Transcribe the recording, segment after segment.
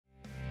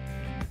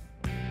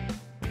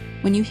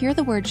When you hear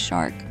the word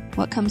shark,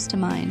 what comes to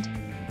mind?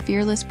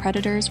 Fearless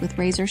predators with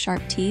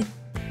razor-sharp teeth?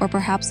 Or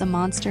perhaps a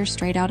monster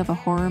straight out of a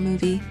horror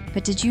movie?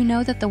 But did you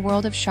know that the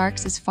world of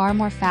sharks is far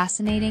more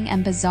fascinating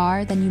and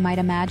bizarre than you might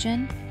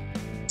imagine?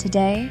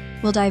 Today,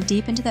 we'll dive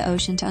deep into the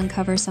ocean to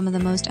uncover some of the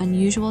most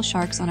unusual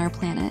sharks on our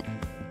planet.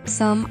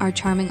 Some are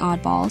charming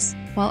oddballs,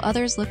 while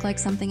others look like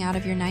something out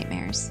of your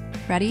nightmares.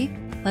 Ready?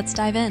 Let's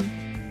dive in.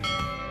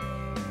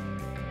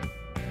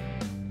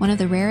 One of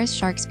the rarest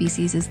shark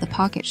species is the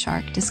pocket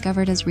shark,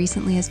 discovered as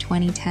recently as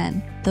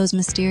 2010. Those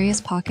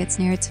mysterious pockets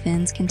near its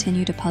fins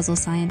continue to puzzle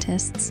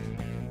scientists.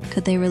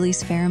 Could they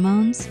release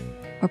pheromones?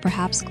 Or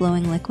perhaps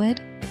glowing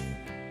liquid?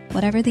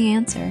 Whatever the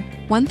answer,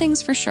 one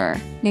thing's for sure,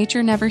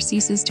 nature never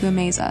ceases to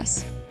amaze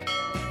us.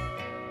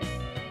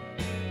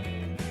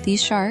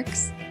 These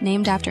sharks,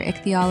 named after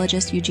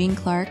ichthyologist Eugene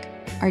Clark,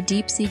 are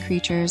deep-sea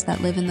creatures that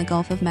live in the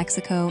Gulf of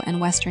Mexico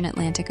and western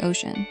Atlantic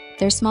Ocean.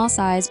 Their small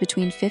size,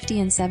 between 50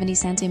 and 70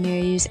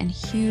 centimeters, and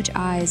huge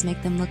eyes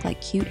make them look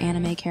like cute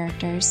anime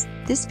characters.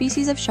 This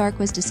species of shark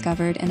was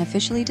discovered and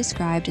officially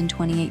described in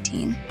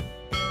 2018.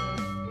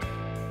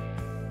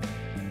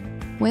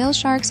 Whale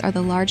sharks are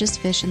the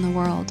largest fish in the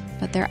world,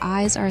 but their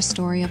eyes are a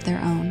story of their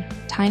own.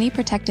 Tiny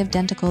protective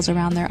denticles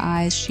around their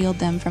eyes shield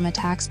them from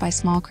attacks by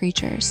small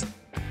creatures.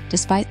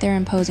 Despite their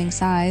imposing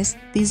size,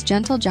 these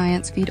gentle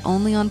giants feed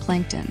only on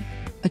plankton,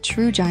 a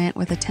true giant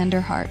with a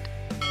tender heart.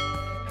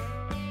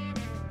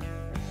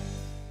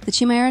 The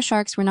Chimera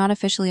sharks were not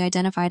officially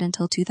identified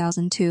until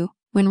 2002,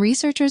 when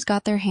researchers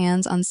got their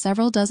hands on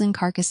several dozen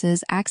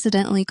carcasses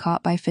accidentally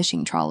caught by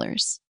fishing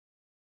trawlers.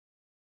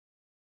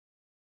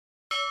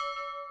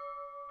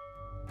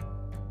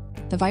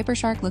 The viper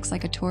shark looks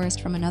like a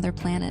tourist from another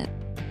planet.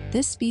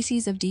 This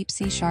species of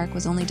deep-sea shark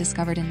was only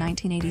discovered in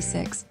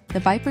 1986. The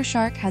viper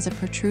shark has a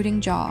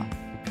protruding jaw,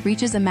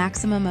 reaches a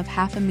maximum of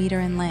half a meter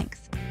in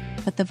length,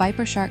 but the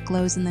viper shark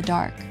glows in the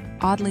dark,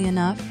 oddly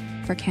enough,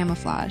 for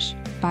camouflage.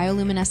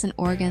 Bioluminescent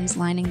organs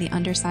lining the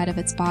underside of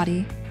its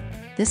body.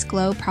 This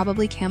glow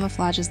probably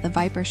camouflages the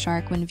viper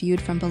shark when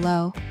viewed from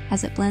below,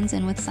 as it blends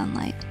in with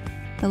sunlight.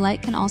 The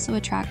light can also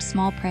attract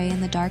small prey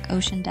in the dark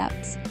ocean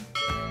depths.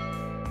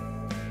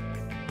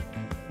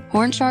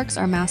 Horn sharks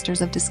are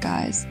masters of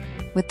disguise.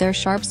 With their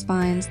sharp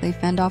spines, they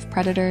fend off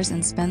predators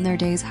and spend their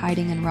days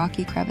hiding in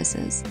rocky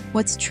crevices.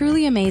 What's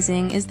truly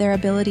amazing is their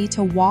ability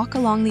to walk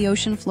along the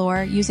ocean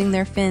floor using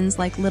their fins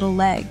like little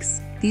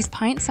legs. These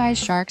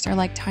pint-sized sharks are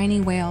like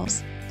tiny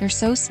whales. They're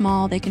so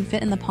small they can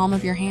fit in the palm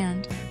of your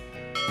hand.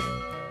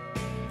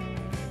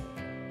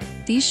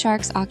 These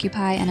sharks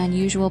occupy an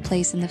unusual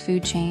place in the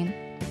food chain.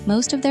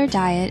 Most of their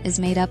diet is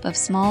made up of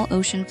small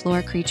ocean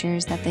floor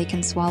creatures that they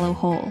can swallow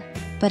whole.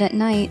 But at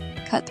night,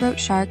 cutthroat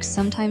sharks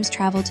sometimes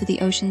travel to the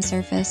ocean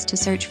surface to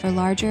search for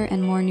larger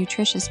and more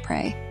nutritious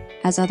prey,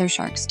 as other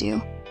sharks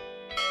do.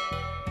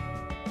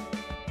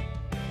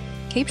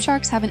 Cape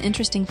sharks have an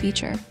interesting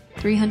feature: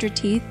 300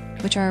 teeth,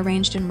 which are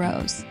arranged in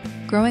rows.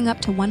 Growing up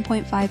to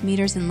 1.5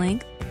 meters in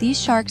length,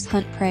 these sharks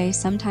hunt prey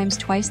sometimes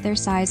twice their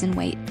size and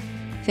weight: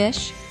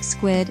 fish,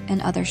 squid,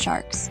 and other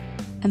sharks.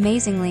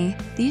 Amazingly,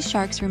 these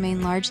sharks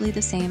remain largely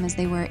the same as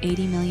they were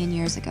 80 million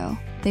years ago.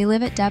 They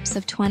live at depths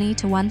of 20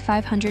 to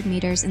 1,500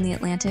 meters in the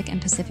Atlantic and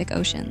Pacific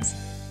Oceans.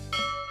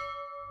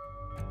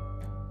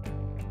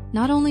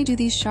 Not only do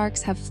these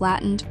sharks have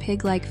flattened,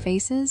 pig-like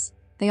faces,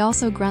 they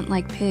also grunt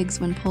like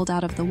pigs when pulled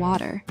out of the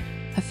water.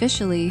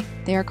 Officially,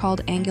 they are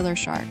called angular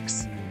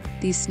sharks.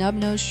 These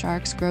snub-nosed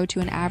sharks grow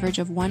to an average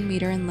of 1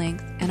 meter in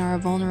length and are a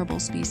vulnerable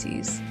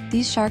species.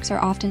 These sharks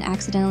are often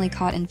accidentally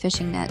caught in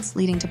fishing nets,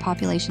 leading to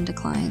population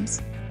declines.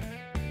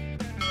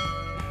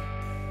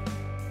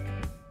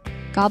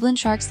 Goblin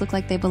sharks look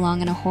like they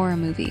belong in a horror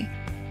movie.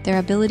 Their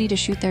ability to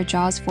shoot their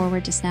jaws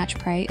forward to snatch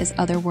prey is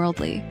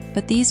otherworldly.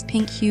 But these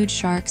pink-hued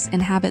sharks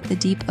inhabit the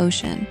deep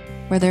ocean,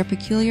 where their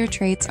peculiar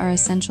traits are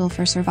essential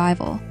for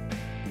survival.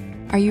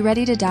 Are you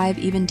ready to dive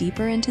even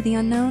deeper into the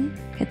unknown?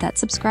 Hit that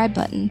subscribe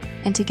button,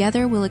 and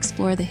together we'll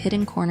explore the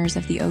hidden corners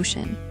of the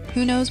ocean.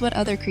 Who knows what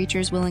other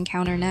creatures we'll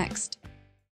encounter next?